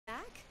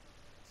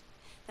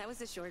That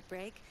was a short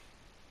break,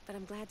 but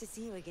I'm glad to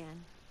see you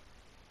again.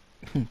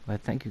 Well,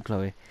 thank you,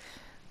 Chloe.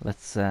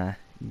 Let's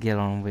get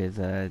on with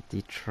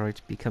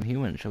Detroit Become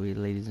Human, shall we,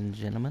 ladies and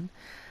gentlemen?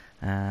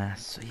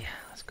 So yeah,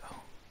 let's go.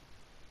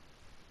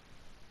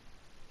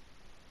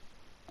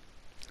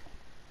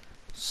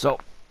 So,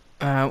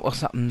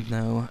 what's happened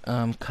now?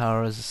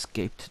 Kara's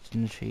escaped,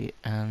 didn't she?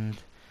 And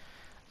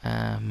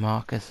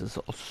Marcus has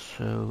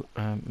also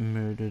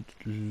murdered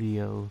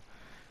Leo.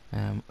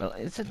 Well,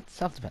 it's a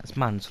self-defense,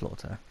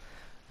 manslaughter.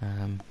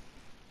 Um,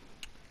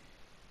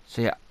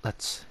 so yeah,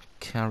 let's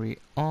carry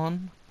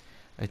on.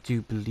 I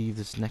do believe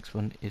this next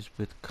one is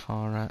with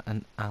Kara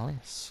and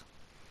Alice.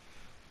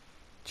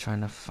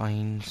 Trying to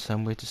find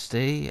somewhere to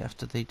stay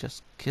after they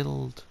just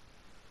killed.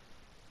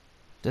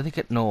 Did they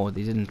get? No,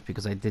 they didn't,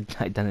 because I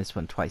done this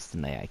one twice,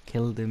 didn't I? I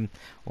killed him,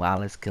 well,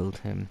 Alice killed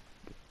him.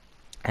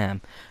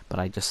 But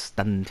I just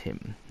stunned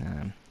him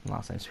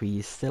last time, so he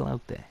is still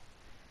out there.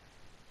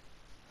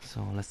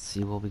 So let's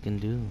see what we can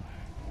do.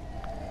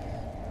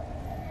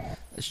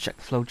 Let's check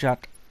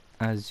flowchart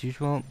as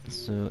usual.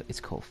 So it's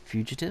called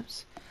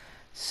Fugitives.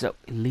 So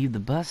leave the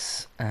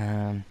bus,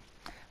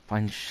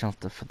 find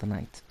shelter for the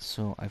night.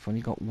 So I've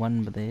only got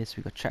one but there, so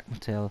we got check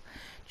motel,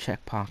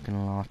 check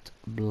parking lot,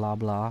 blah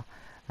blah,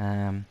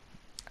 and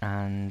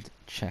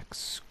check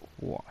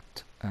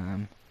squat.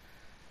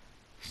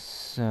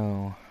 What's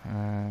going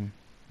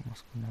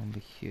on over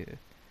here?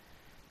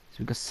 So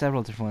we've got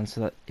several different ones,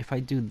 so that if I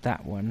do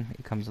that one,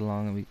 it comes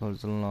along and we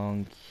goes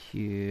along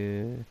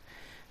here,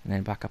 and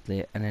then back up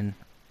there, and then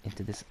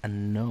into this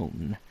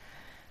unknown.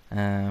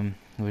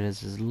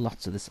 Whereas there's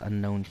lots of this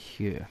unknown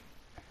here.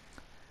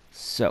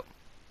 So,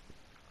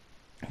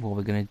 what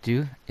we're going to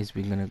do is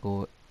we're going to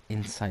go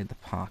inside the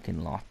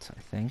parking lot, I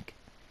think.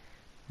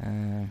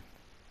 We've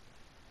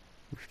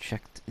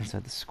checked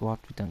inside the squat,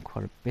 we've done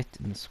quite a bit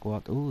in the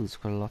squat. Oh, there's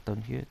quite a lot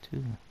down here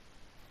too.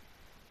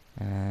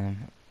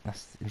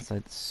 That's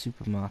inside the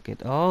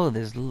supermarket. Oh,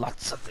 there's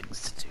lots of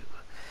things to do.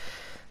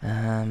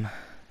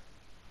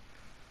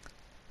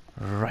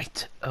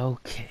 Right,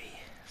 okay.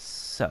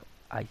 So,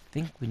 I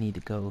think we need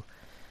to go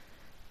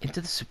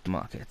into the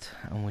supermarket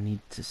and we need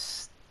to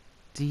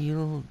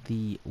steal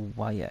the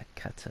wire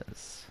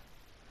cutters.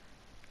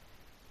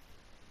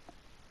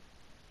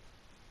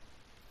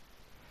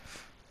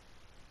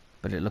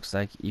 But it looks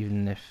like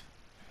even if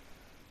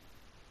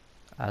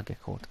I'll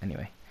get caught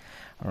anyway.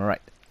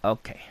 Alright,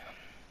 okay.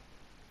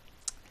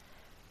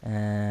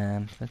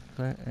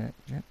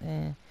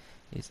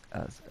 Is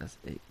as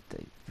a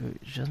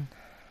diversion.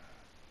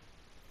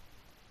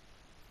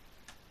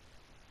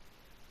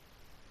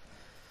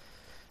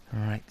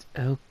 Right,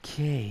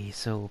 okay,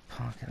 so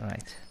park it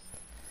right.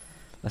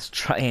 Let's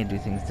try and do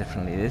things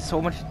differently. There's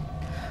so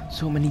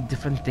many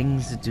different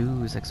things to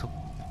do. It's like so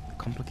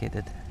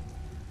complicated.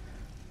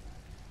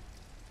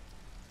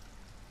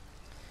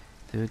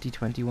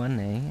 3021,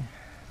 eh?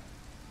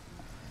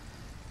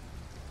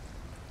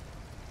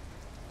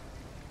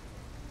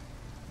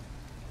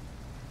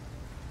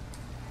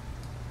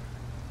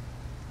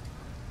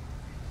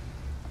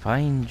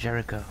 Fine,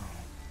 Jericho.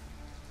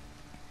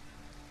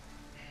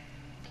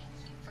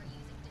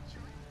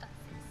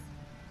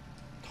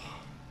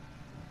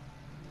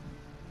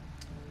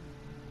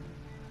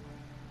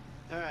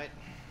 All right.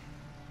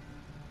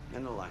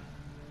 End of the line.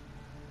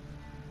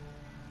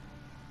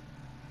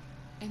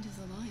 End of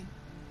the line.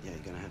 Yeah, you're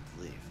gonna have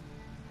to leave.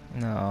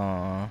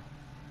 No.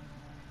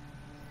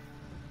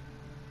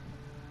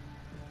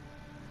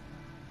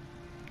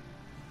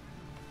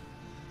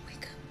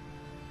 Wake up.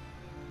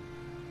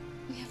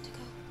 We have to go.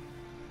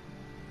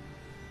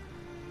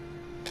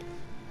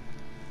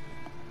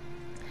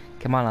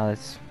 Come on,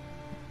 Alice.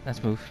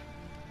 Let's move.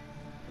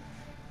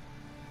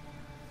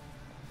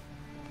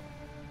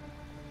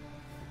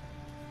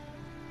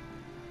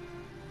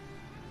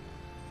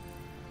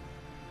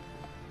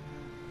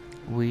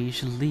 We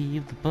should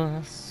leave the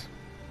bus.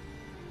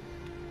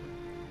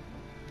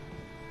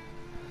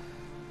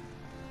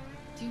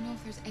 Do you know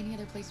if there's any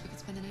other place we could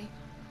spend the night?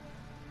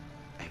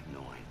 I have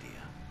no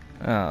idea.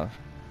 Oh,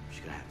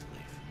 She's gonna have to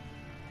leave.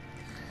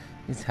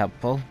 it's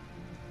helpful.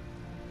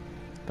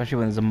 Especially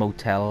when there's a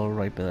motel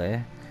right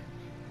there.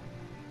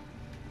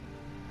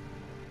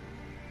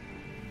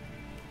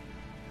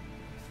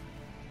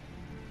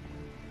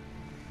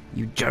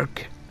 You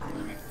jerk.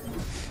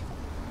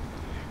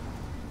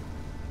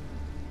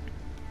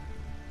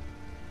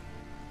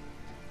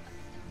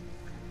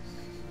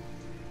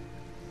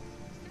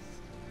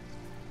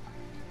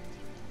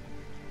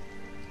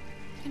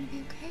 It's gonna be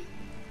okay.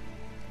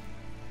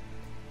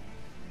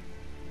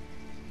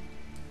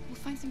 We'll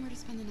find somewhere to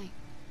spend the night.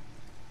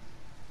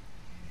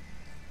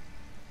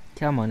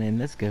 Come on in,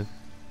 let's go.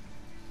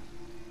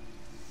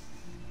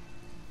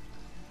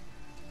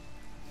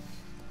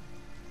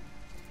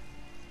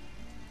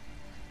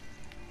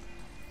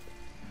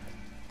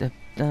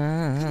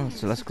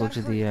 So let's go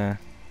to the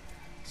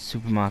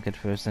supermarket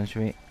first, then,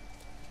 shall we?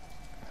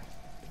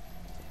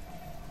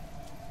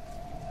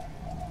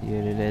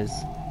 Here it is.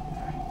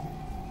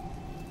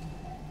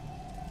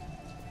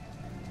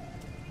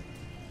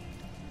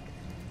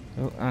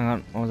 Oh, hang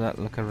on. What was that?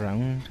 Look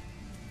around.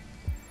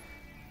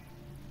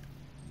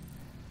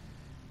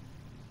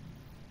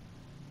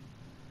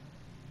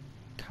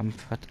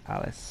 Comfort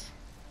Alice.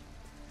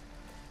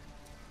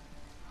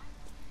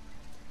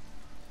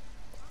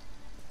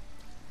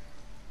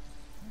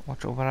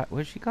 Watch over at.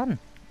 Where's she gone?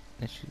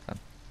 There she's gone.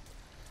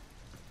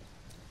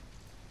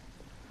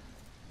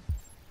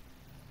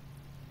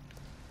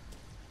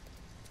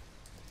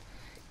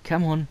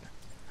 Come on.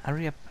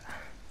 Hurry up.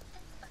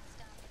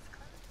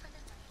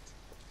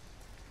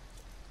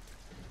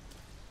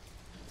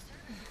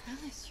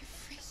 Alice, you're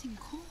freezing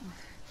cold.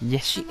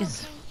 Yes, she I'm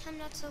is. okay. I'm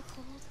not so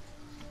cold.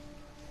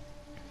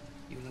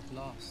 You look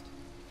lost.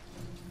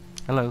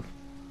 Hello.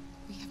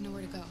 We have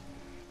nowhere to go.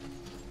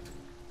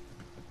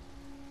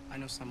 I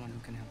know someone who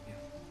can help you.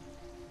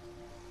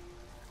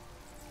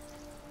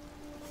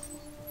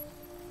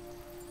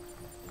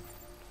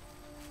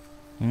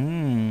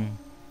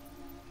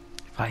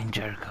 Find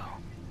Jericho.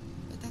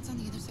 But that's on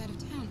the other side of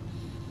town.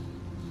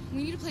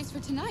 We need a place for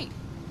tonight.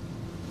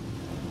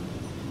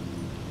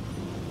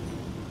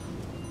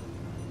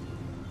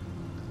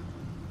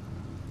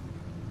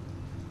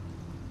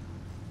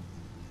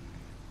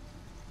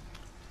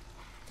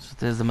 So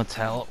there's the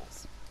motel.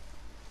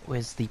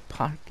 Where's the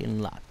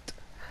parking lot?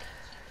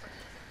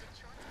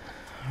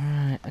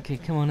 Alright, okay,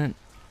 come on in.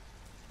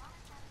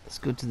 Let's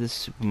go to this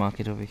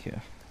supermarket over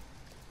here.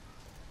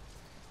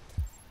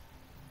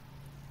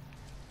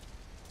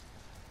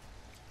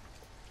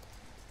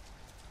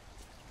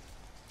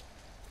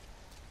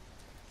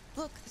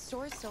 Look, the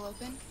store is still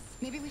open.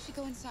 Maybe we should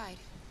go inside.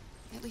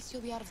 At least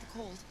you'll be out of the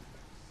cold.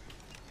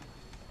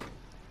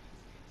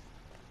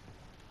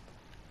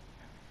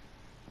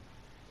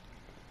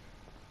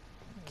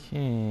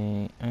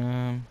 Okay,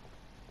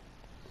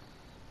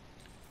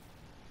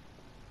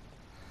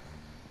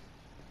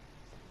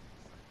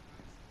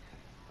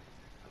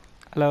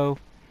 hello.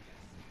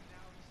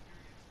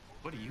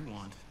 What do you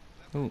want?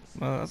 Oh,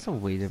 well, that's a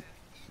way to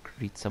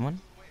greet someone.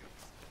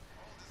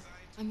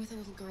 I'm with a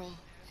little girl,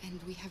 and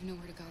we have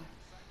nowhere to go.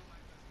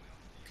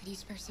 Could you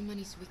spare some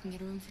money so we can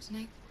get a room for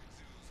tonight?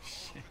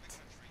 Shit.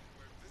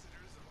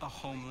 A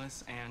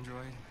homeless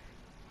android?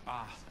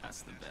 Ah,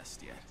 that's the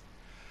best yet.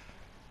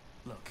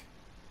 Look,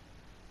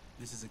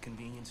 this is a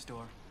convenience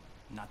store,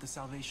 not the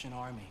Salvation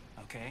Army,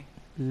 okay?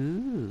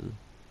 Ooh.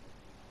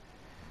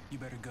 You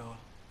better go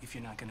if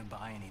you're not gonna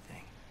buy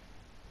anything.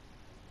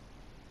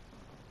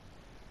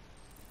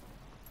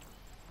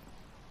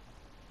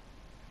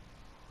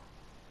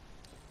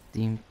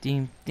 Dim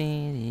dim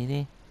dee dee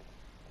dee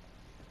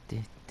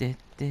dee dee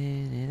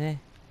dee dee.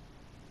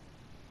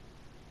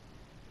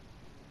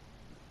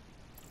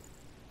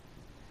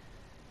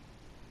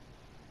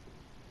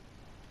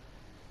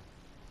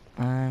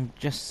 I'm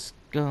just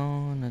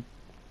gonna.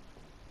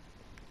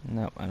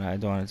 No, I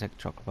don't want to take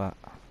a chocolate bar.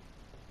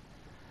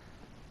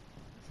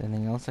 Is there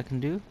anything else I can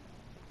do?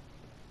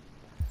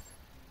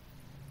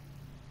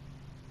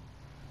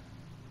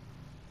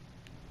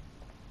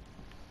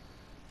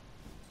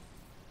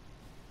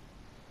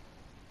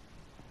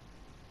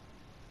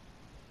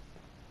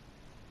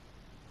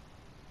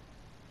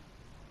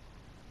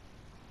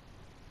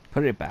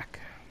 Put it back.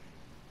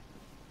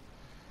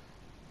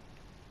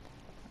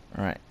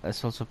 Alright,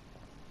 let's also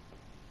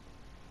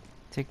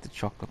take the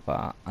chocolate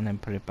bar and then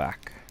put it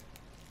back.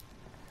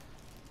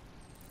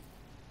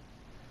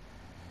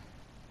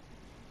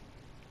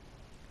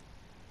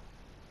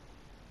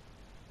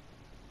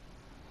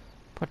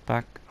 Put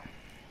back.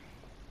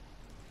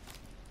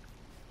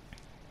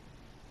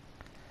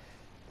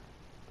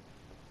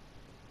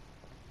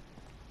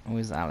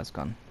 Where's Alice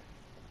gone?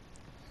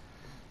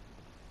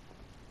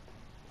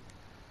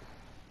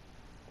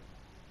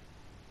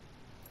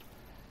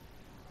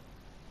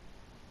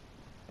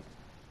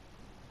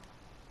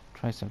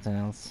 Try something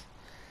else.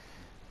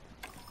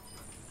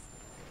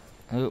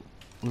 Oh,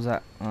 who's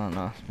that? Oh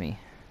no, it's me.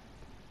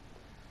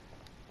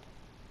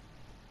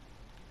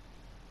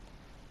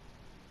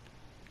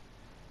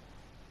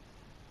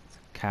 It's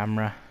a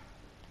camera.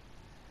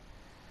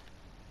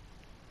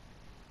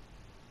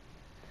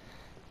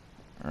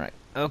 Alright,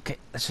 okay,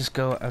 let's just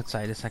go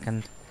outside a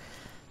second.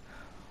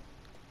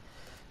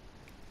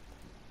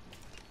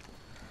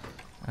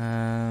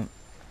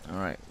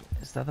 Alright,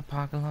 is that the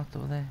parking lot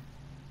over there?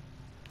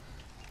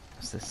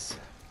 What's this?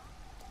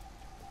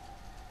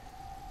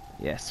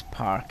 Yes,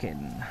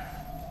 parking.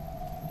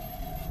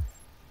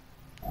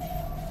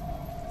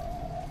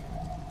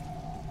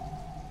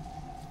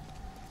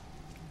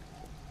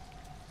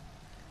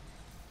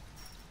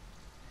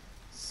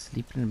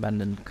 Sleeping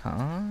abandoned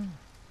car.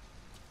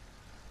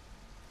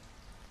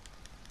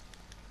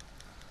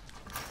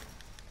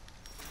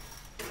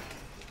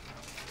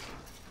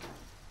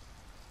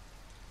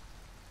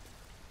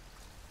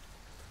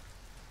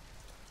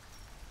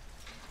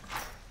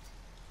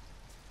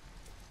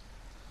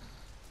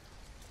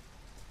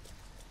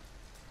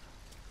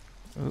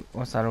 Ooh,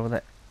 what's that over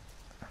there?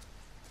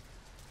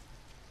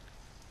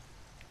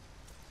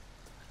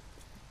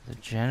 The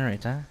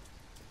generator.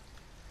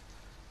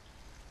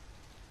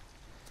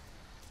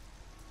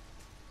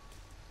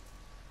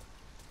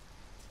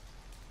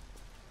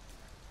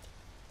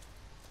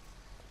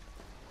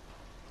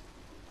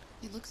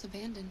 It looks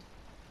abandoned.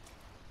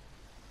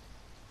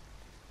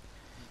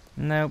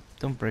 No,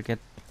 don't break it.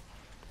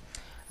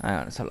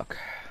 Let's have a look.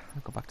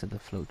 I'll go back to the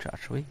flowchart,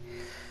 shall we?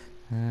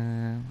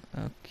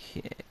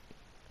 Okay.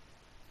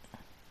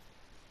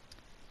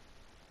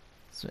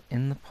 So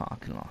in the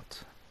parking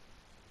lot.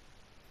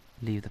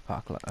 Leave the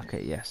parking lot.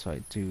 Okay, yeah, so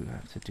I do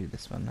have to do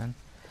this one then.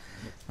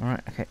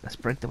 Alright, okay, let's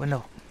break the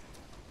window.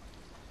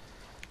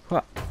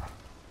 What?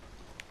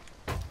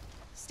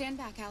 Stand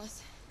back,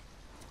 Alice.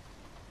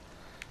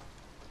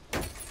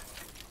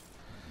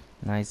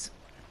 Nice.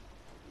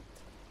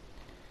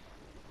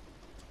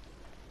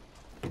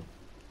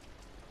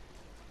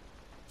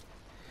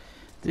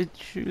 Did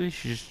you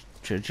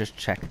should just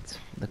checked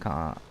the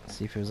car,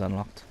 see if it was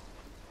unlocked?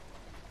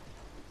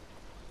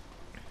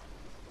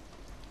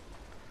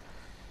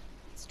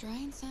 It's dry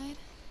inside,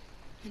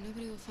 and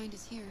nobody will find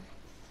us here.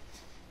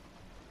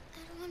 I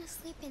don't want to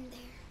sleep in there.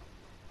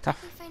 Tough.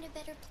 Can we find a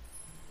better place?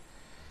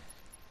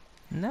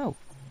 No,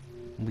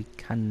 we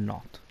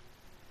cannot.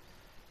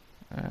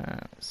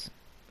 Let's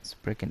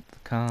break into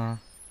the car.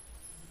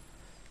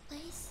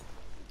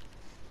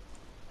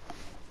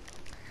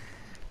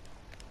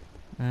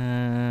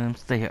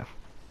 Stay here.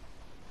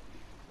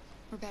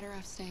 We're better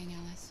off staying,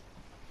 Alice.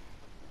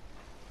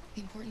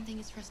 The important thing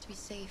is for us to be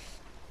safe.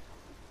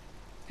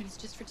 And it's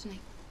just for tonight.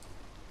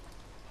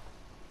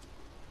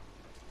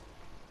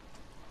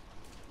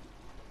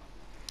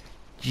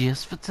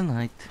 Just for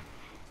tonight.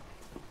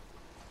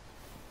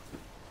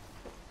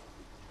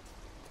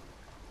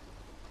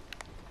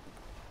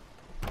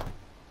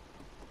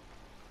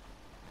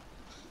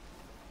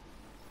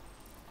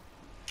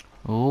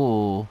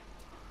 Oh,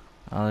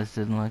 Alice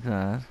didn't like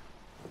that.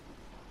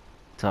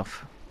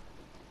 Tough.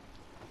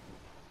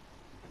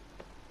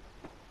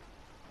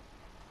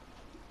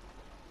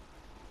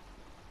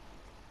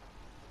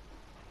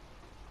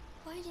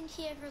 Why didn't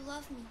he ever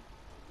love me?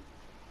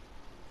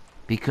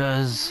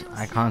 Because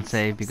I can't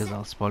say, because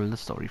I'll spoil the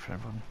story for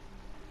everyone.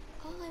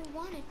 All I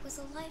wanted was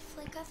a life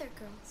like other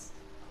girls.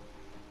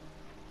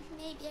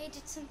 Maybe I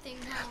did something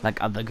wrong.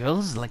 Like other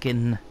girls, like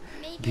in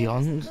Maybe I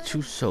Beyond wasn't Two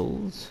good.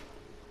 Souls.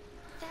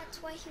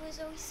 That's why he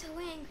was always so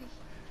angry.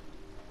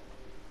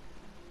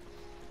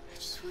 I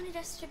just wanted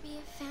us to be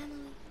a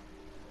family.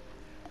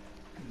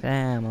 I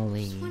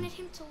Family. just wanted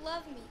him to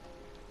love me.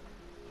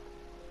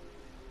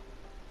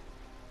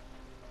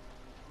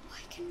 Why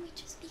can't we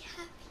just be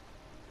happy?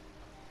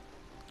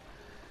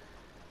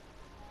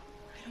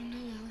 I don't know,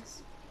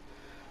 Alice.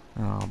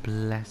 Oh,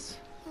 bless.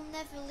 You'll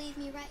never leave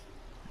me, right?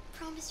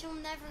 Promise you'll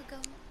never go.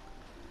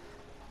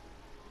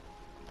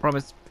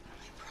 Promise. I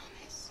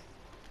promise.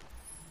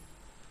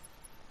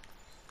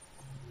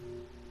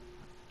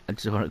 I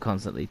just want to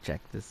constantly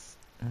check this.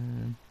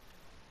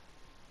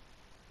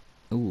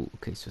 Oh,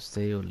 okay, so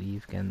stay or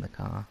leave, get in the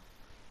car.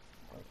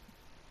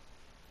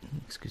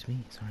 Excuse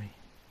me, sorry.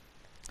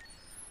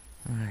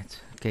 Alright,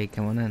 okay,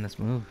 come on in, let's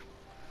move.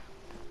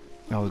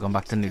 Oh, we're going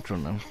back to neutral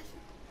now.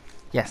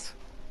 Yes.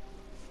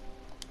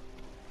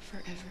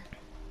 Forever.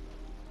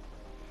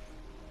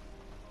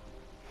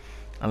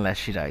 Unless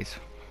she dies.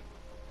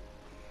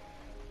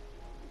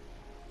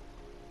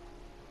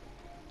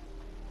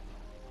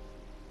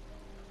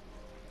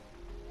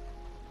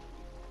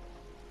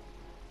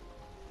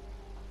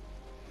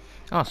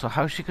 Oh, so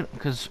how's she gonna...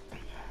 Because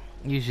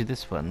usually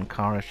this one,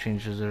 Kara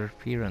changes her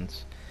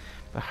appearance.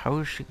 But how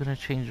is she gonna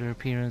change her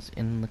appearance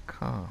in the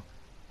car?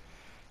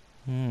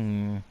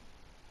 Oh,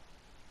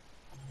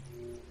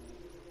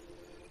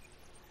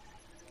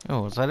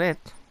 was that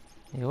it?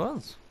 It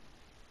was.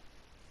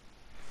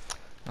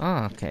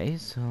 Oh, okay,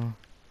 so...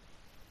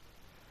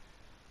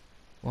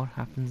 What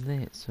happens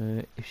there?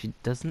 So, if she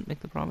doesn't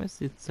make the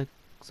promise, it's like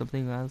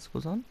something else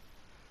goes on?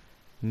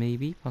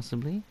 Maybe,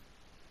 possibly.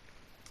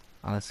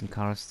 Alice and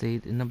Kara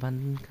stayed in an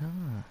abandoned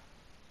car.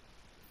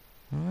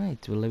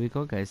 Alright, well there we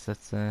go guys,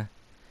 that's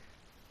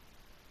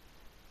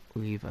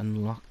we've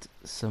unlocked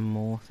some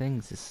more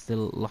things. There's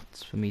still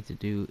lots for me to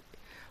do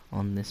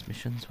on this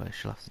mission, so I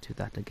shall have to do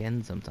that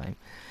again sometime.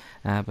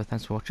 But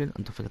thanks for watching,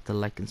 and don't forget to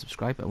like and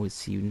subscribe, and we'll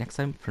see you next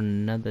time for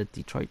another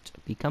Detroit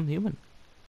Become Human.